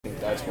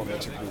that's what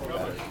makes a group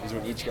better, is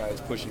when each guy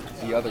is pushing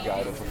the other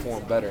guy to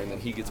perform better, and then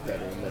he gets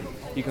better, and then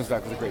he comes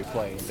back with a great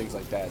play and things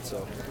like that.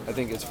 So I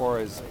think as far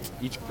as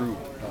each group,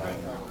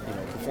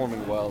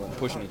 performing well and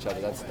pushing each other,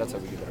 that's how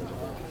we get better as a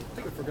group. I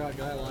think a forgotten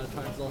guy a lot of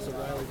times is also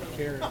Riley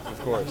McCarron. Of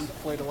course. He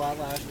played a lot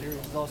last year.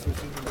 He's also a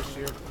senior this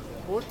year.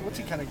 What's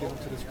he kind of given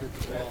to this group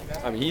as well?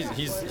 I mean,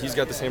 he's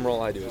got the same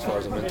role I do as far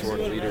as a mentor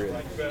and a leader,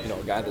 and a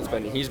guy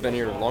he's been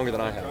here longer than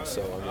I have.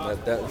 So I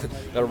mean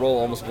that role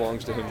almost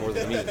belongs to him more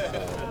than me.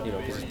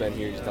 Because he's been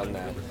here, he's done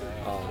that,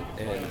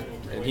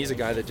 and he's a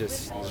guy that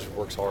just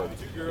works hard.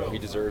 He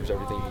deserves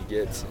everything he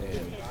gets,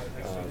 and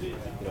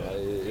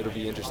it'll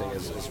be interesting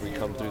as we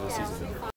come through the season.